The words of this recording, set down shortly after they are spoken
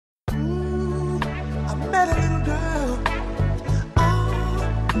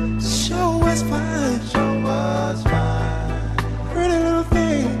was fine, pretty little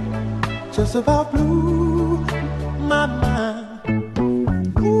thing, just about blew my mind.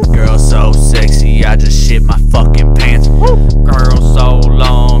 Girl so sexy, I just shit my fucking pants. Girl so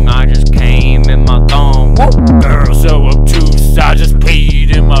long, I just came in my thong. Girl so obtuse, I just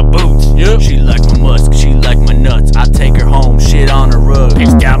peed in my boots. She like my musk, she like my nuts. I take her home, shit on her rug.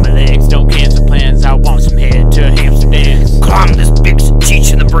 Piss down my legs, don't cancel plans. I want some head to Amsterdam. Climb this bitch,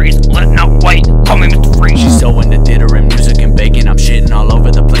 teach in the breeze, letting out white, call me Mr. Freeze. She's so into theater and music and bacon. I'm shitting all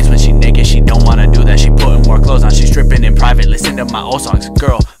over the place when she naked. She don't wanna do that, she putting more clothes on. She stripping in private, listen to my old songs.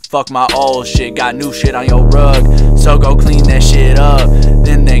 Girl, fuck my old shit, got new shit on your rug. So go clean that shit up,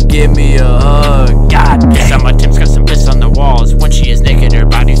 then give me a hug. God damn. Some of Tim's got some piss on the walls. When she is naked, her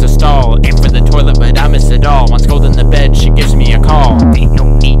body's a stall. Aim for the toilet, but I miss it all. Once cold in the bed, she gives me a call. Ain't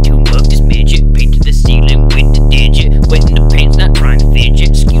no need to mug this midget. Paint to the ceiling with the digit. Wet in the pants, not trying to fidget.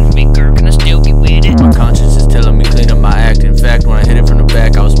 Excuse me, girl, can I still be with it? My conscience is telling me clean up my act. In fact, when I hit it from the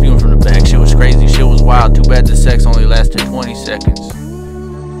back, I was spewing from the back. Shit was crazy, shit was wild. Too bad the sex only lasted 20 seconds.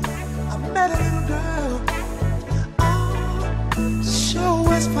 I met a little girl, oh, sure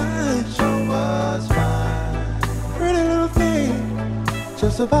was fine, pretty little thing,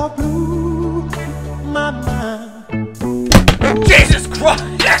 just about blew my mind. Jesus Christ!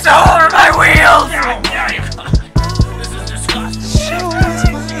 That's a hole in my wheels! This is disgusting. Sure was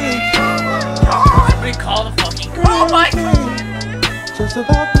fine, Somebody call the fucking girl. Oh my God! just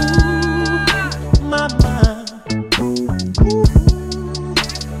about blew my mind.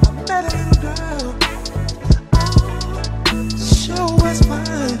 I met a little girl, oh, sure was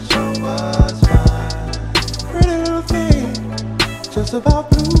fine, pretty little thing, just about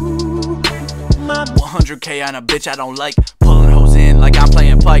blew my mind. 100K on a bitch I don't like. Pulling hoes in like I'm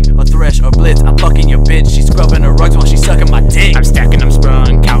playing Pike or Thresh or Blitz. I'm fucking your bitch. She's scrubbing her rugs while she's sucking my dick. I'm stacking, I'm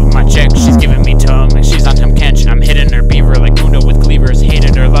sprung, counting my checks. She's giving me tongue like she's on Tim Kench. I'm hitting her beaver like Mundo with cleavers. Hate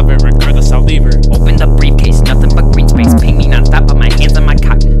it or love it, regardless I'll leave her. Open the briefcase, nothing but green space. Ping me non-stop, but my hands on my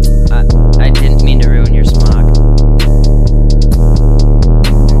cock. I didn't mean to ruin your smog.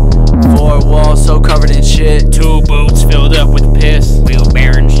 4 walls so covered in shit. 2 boots filled up with piss. Wheel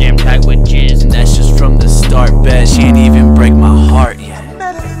bearings jam tight with jizz. And that's just from the start. Bet she ain't even break my heart yet. I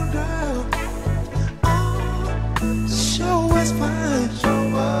met a little girl, oh, sure was fine,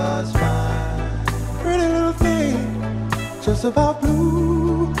 pretty little thing, just about blew